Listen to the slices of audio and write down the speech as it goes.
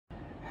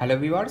Hello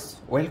viewers,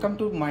 welcome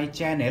to my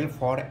channel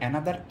for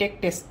another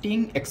tech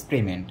testing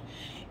experiment.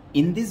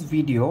 In this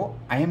video,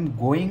 I am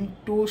going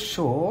to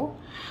show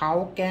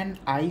how can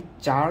I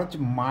charge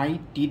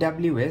my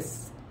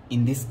TWS,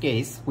 in this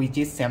case which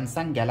is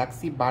Samsung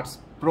Galaxy Buds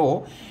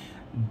Pro,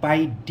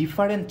 by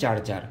different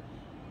charger.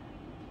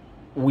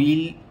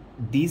 Will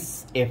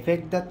this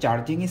affect the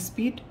charging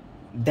speed?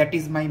 That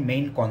is my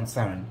main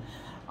concern.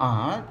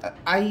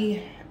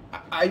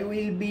 I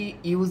will be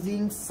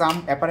using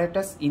some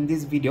apparatus in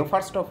this video.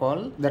 First of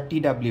all, the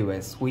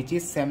TWS, which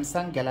is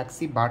Samsung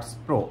Galaxy Buds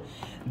Pro.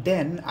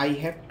 Then I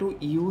have to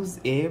use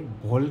a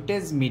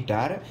voltage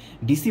meter,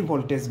 DC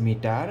voltage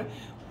meter,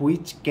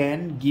 which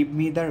can give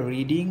me the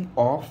reading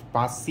of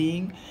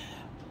passing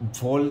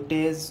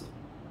voltage,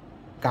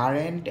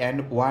 current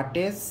and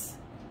wattage.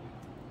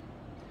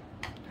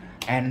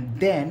 And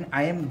then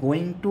I am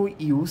going to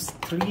use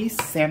 3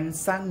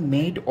 Samsung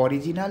made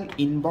original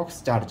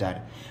inbox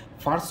charger.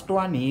 First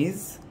one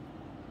is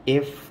a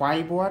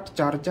 5-watt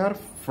charger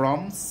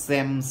from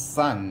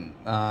Samsung.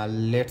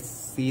 Let's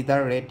see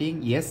the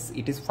rating. Yes,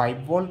 it is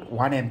 5 volt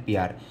 1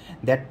 ampere.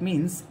 That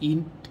means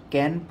it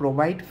can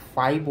provide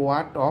 5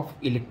 watt of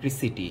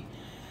electricity.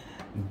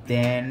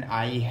 Then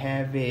I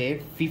have a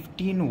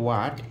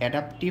 15-watt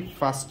adaptive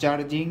fast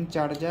charging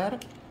charger,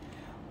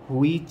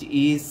 which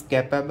is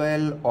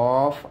capable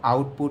of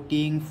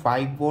outputting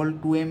 5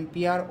 volt 2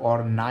 ampere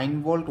or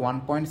 9 volt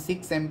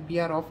 1.6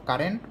 ampere of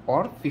current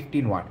or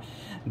 15 watt.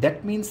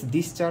 That means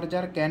this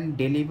charger can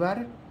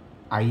deliver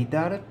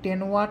either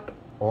 10 watt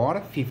or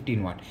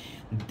 15 watt.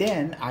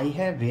 Then I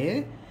have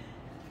a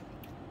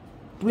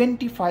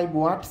 25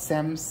 watt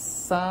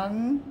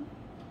Samsung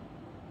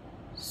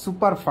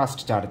super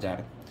fast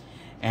charger,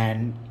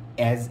 and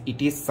as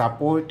it is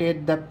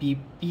supported the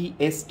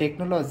PPS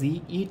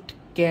technology, it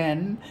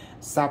can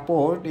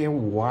support a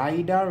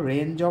wider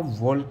range of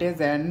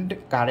voltage and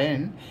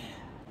current.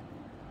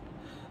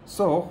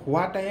 So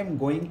what I am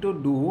going to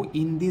do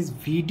in this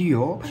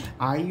video,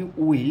 I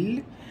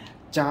will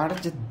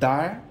charge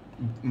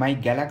my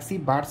Galaxy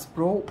Buds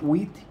Pro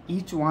with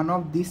each one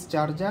of this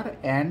charger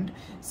and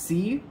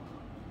see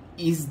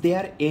is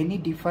there any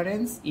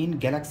difference in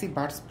Galaxy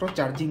Buds Pro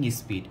charging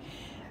speed.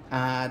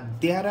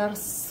 There are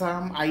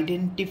some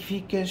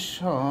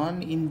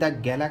identification in the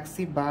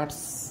Galaxy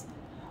Buds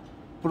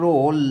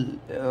Pro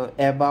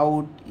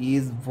about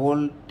is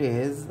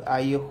voltage.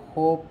 I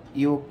hope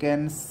you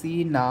can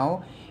see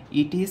now.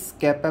 It is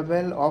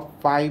capable of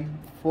 5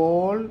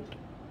 volt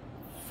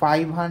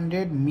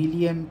 500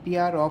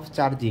 milliampere of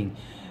charging,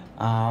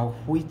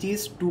 which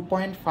is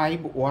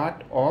 2.5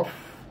 watt of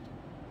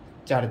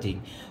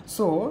charging.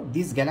 So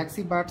this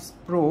Galaxy Buds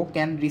Pro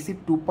can receive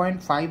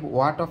 2.5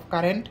 watt of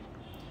current,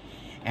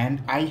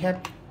 and I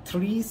have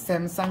 3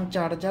 Samsung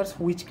chargers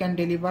which can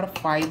deliver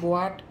 5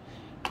 watt,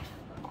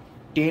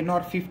 10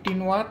 or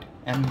 15 watt,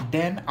 and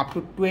then up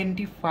to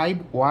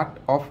 25 watt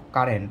of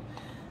current.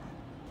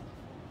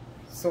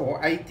 So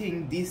I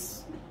think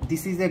this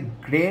is a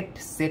great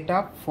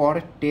setup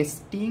for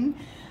testing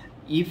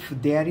if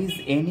there is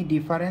any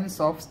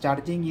difference of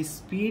charging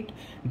speed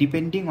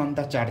depending on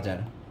the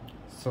charger.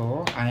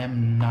 So I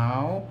am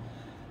now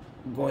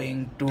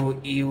going to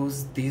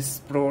use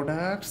these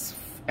products.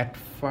 At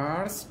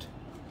first,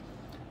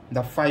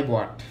 the 5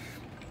 watt.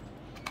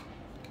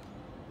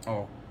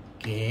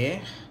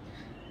 Okay,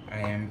 I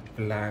am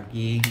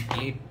plugging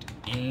it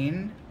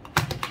in.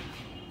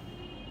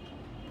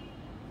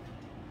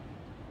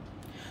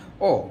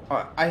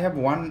 I have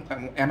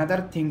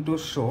another thing to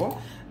show,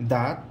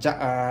 the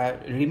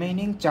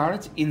remaining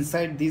charge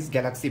inside these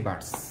Galaxy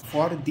Buds.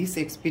 For this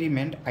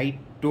experiment, I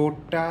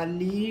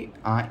totally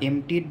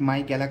emptied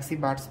my Galaxy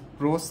Buds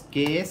Pro's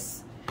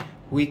case,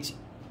 which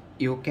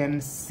you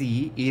can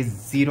see is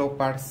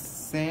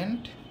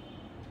 0%.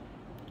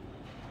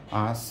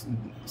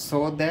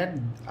 So that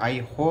I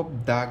hope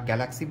the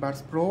Galaxy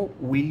Buds Pro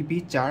will be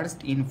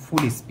charged in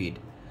full speed.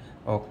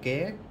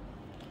 Okay,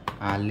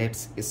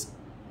 let's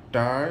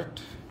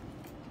start.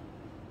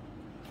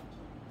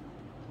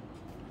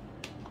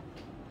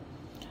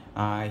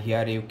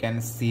 Here you can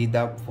see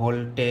the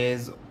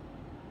voltage,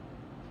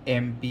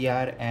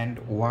 ampere and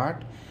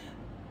watt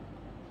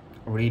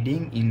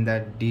reading in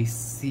the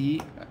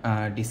DC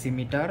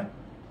meter.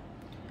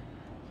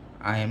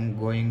 I am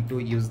going to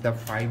use the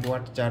 5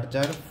 watt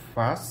charger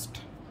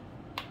first.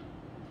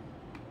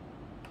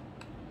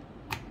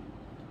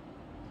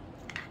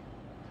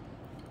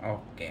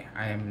 Okay,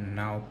 I am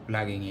now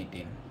plugging it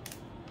in.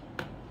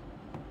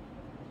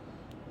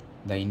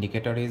 The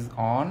indicator is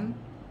on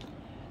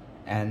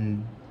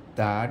and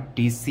the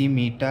DC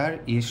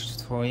meter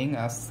is showing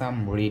us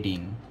some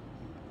reading.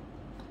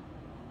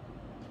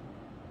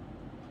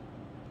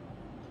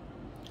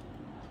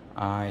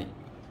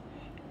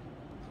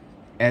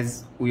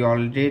 As we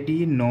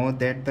already know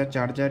that the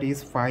charger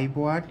is 5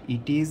 watt,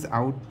 it is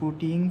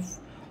outputting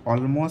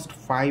almost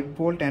 5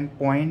 volt and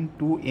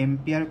 0.2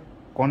 ampere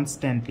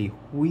constantly,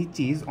 which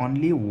is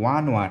only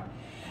 1 watt.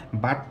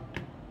 But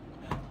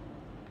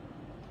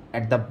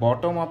at the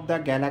bottom of the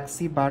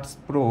Galaxy Buds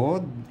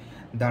Pro,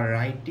 the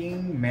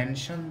writing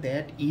mentioned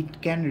that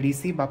it can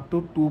receive up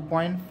to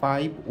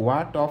 2.5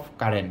 watt of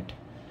current.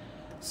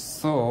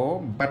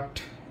 So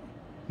but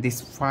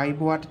this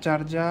 5 watt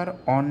charger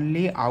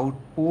only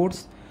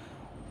outputs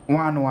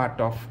 1 watt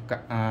of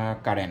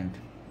current.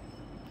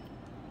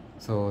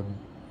 So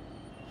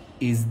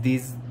is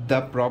this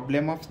the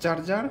problem of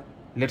charger?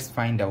 Let's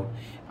find out.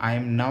 I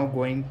am now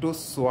going to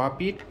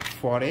swap it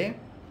for a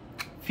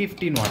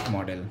 15 watt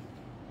model.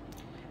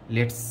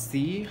 Let's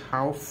see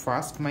how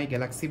fast my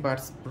Galaxy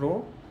Buds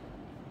Pro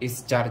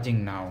is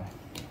charging now.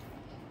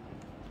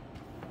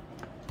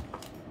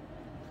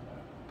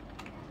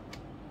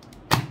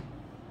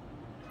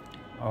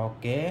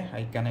 Okay,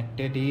 I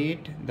connected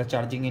it. The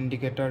charging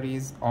indicator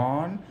is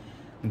on.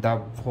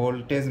 The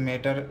voltage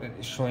meter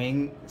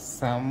showing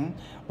some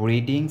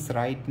readings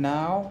right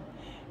now.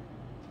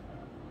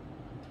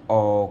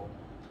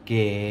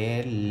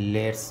 Okay,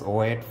 let's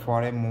wait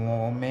for a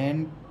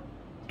moment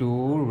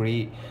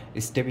to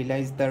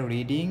stabilize the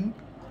reading.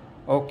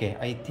 Okay,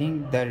 I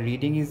think the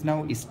reading is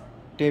now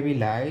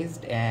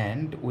stabilized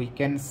and we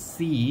can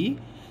see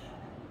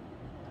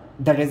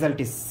the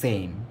result is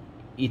same.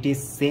 It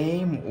is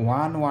same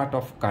 1 watt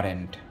of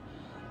current.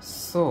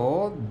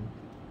 So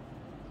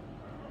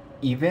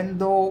even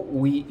though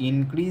we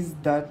increase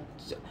the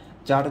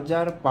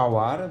charger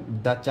power,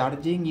 the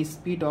charging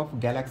speed of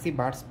Galaxy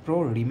Buds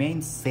Pro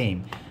remains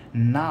same.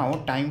 Now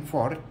time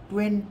for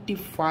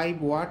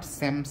 25 watt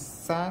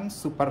Samsung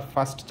super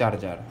fast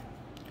charger.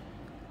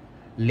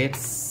 Let's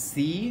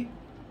see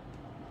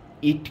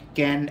it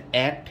can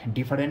act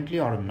differently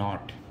or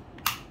not.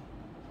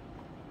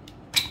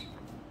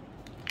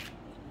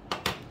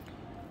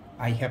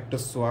 I have to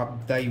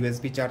swap the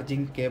USB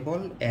charging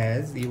cable,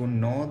 as you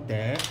know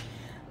that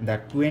the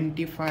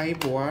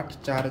 25 watt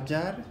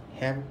charger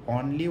have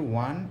only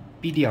one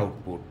PD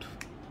output.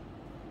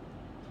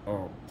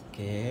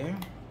 Okay,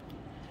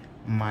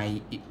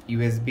 my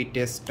USB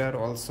tester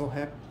also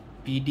have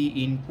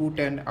PD input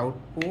and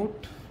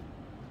output.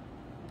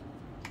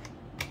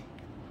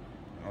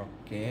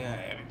 Okay,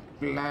 I am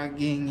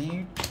plugging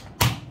it.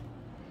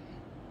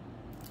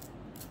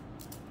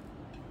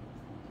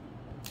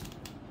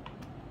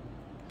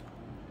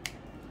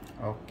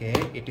 Okay,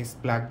 it is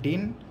plugged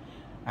in.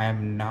 I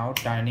am now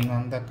turning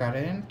on the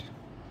current.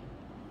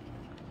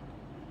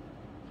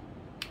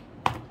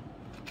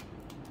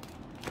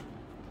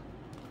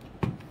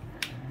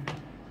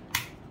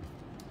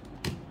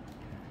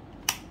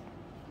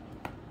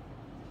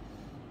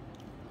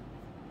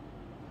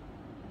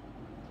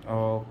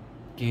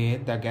 Okay,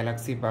 the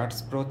Galaxy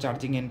Buds Pro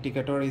charging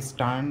indicator is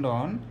turned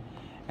on,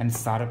 and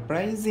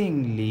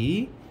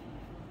surprisingly,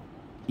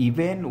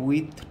 even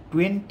with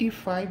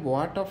 25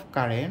 watt of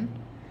current,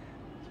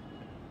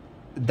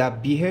 the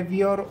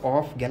behavior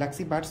of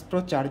Galaxy Buds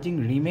Pro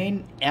charging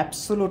remain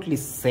absolutely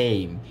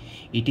same.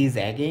 It is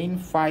again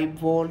 5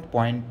 volt,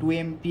 0.2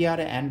 ampere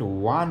and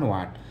 1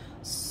 watt.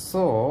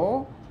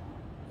 So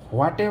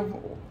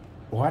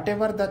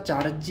whatever the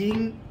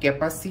charging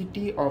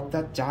capacity of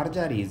the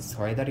charger is,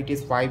 whether it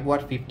is 5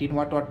 watt, 15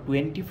 watt or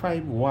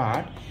 25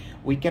 watt,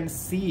 we can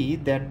see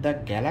that the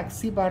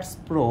Galaxy Buds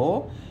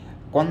Pro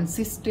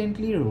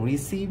consistently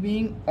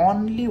receiving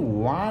only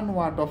 1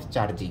 watt of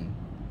charging.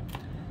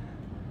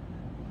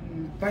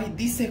 By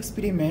this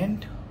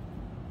experiment,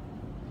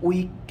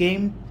 we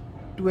came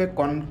to a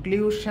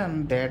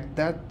conclusion that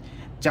the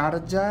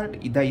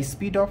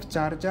speed of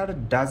charger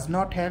does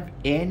not have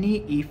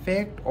any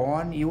effect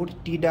on your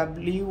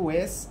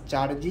TWS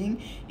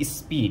charging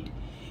speed.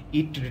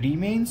 It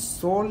remains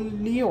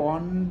solely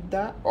on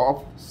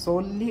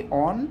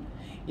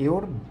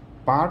your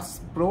Buds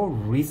Pro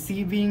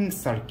receiving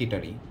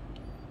circuitry.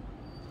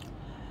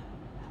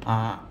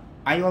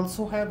 I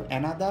also have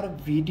another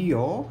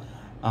video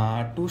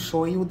to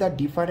show you the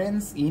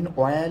difference in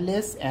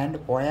wireless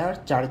and wire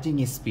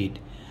charging speed.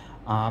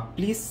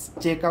 Please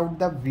check out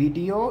the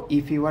video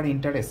if you are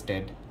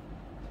interested.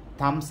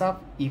 Thumbs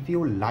up if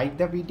you like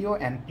the video,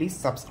 and please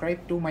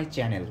subscribe to my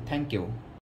channel. Thank you.